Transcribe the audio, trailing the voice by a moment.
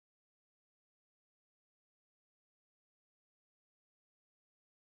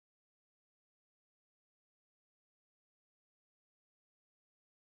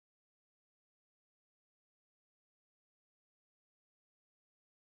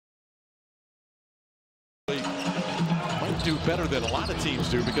do better than a lot of teams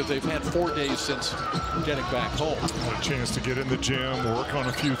do because they've had 4 days since getting back home. A chance to get in the gym, work on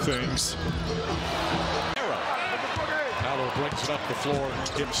a few things. Paolo brings it up the floor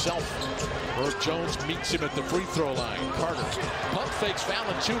himself. Herb Jones meets him at the free throw line. Carter pump fakes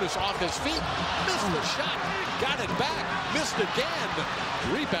Valanciunas off his feet. Missed the shot. Got it back. Missed again.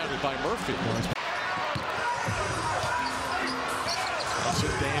 Rebounded by Murphy.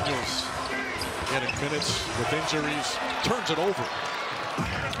 Daniels getting minutes with injuries. Turns it over.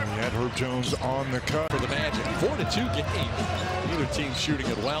 And he had Herb Jones on the cut For the Magic. 4-2 game. Neither team shooting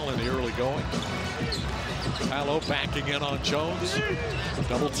it well in the early going. Paolo backing in on Jones.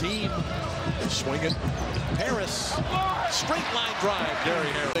 Double team. Swing it. Harris. Straight line drive. Gary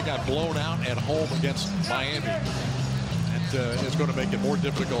Harris. They got blown out at home against Miami. That is going to make it more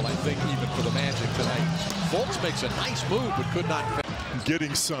difficult, I think, even for the Magic tonight. Fultz makes a nice move, but could not.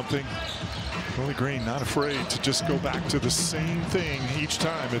 getting something. Willie Green not afraid to just go back to the same thing each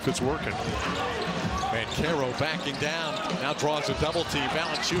time if it's working. And Caro backing down, now draws a double team.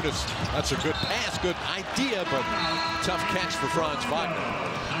 Valanciunas, that's a good pass, good idea, but tough catch for Franz Wagner.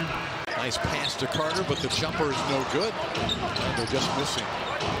 Nice pass to Carter, but the jumper is no good. And they're just missing.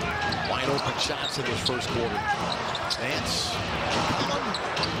 Wide open shots in this first quarter. Nance,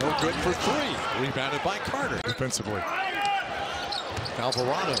 no good for three. Rebounded by Carter. Defensively.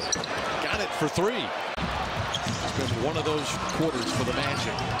 Alvarado got it for three. It's been one of those quarters for the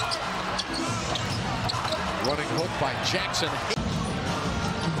Magic. Running hook by Jackson.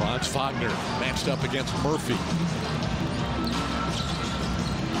 Franz Wagner matched up against Murphy.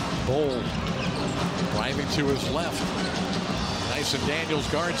 Bol driving to his left. Nice, and Daniels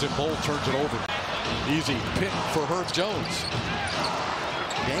guards and Bol turns it over. Easy pick for Herb Jones.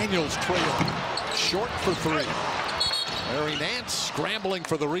 Daniels trail short for three. Larry Nance scrambling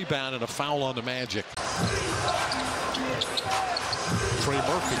for the rebound and a foul on the Magic. Trey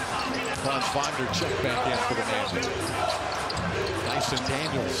Murphy. Franz Wagner check back in for the Magic. Nice, and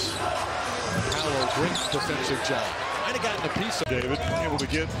Daniels. Paolo, great defensive job. Might have gotten a piece of David able to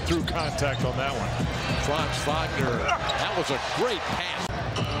get through contact on that one. Franz Wagner. That was a great pass.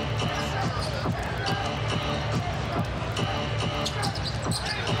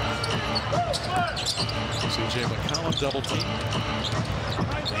 C.J. McCollum double team.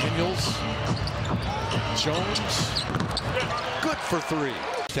 Daniels. Jones. Good for three.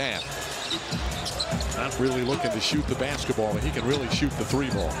 Staff. Not really looking to shoot the basketball, but he can really shoot the three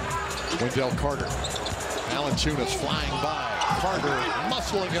ball. Wendell Carter. Valanciunas flying by. Carter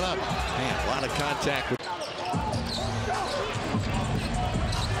muscling it up. Man, a lot of contact with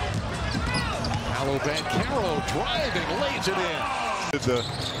Paolo Banchero driving, lays it in. The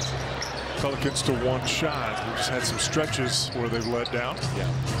Pelicans to one shot. We just had some stretches where they've let down. Yeah.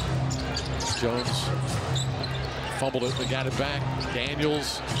 Jones fumbled it, they got it back.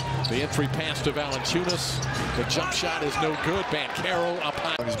 Daniels, the entry pass to Valanciunas. The jump shot is no good. Banchero up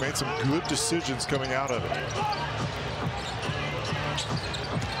high. He's made some good decisions coming out of it.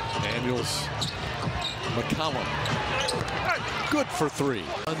 Daniels, McCollum, good for three.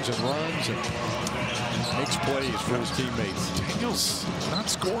 Runs and makes plays for his teammates. Daniels not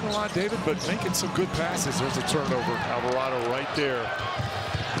scoring a lot, David, but making some good passes. There's a turnover. Alvarado right there.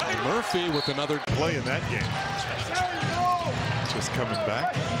 And Murphy with another play in that game. Just coming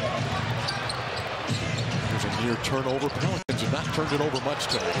back. There's a near turnover. Pelicans have not turned it over much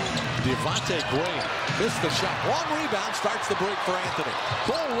today. Devontae Graham missed the shot. Long rebound, starts the break for Anthony.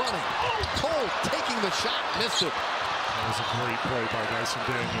 Ball running. Cole taking the shot, missed it. That was a great play by Dyson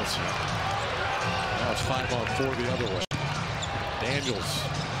Daniels. Now it's 5-on-4 the other way. Daniels.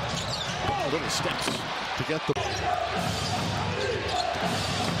 Little steps to get the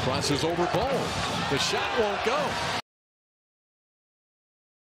crosses over Bol. The shot won't go.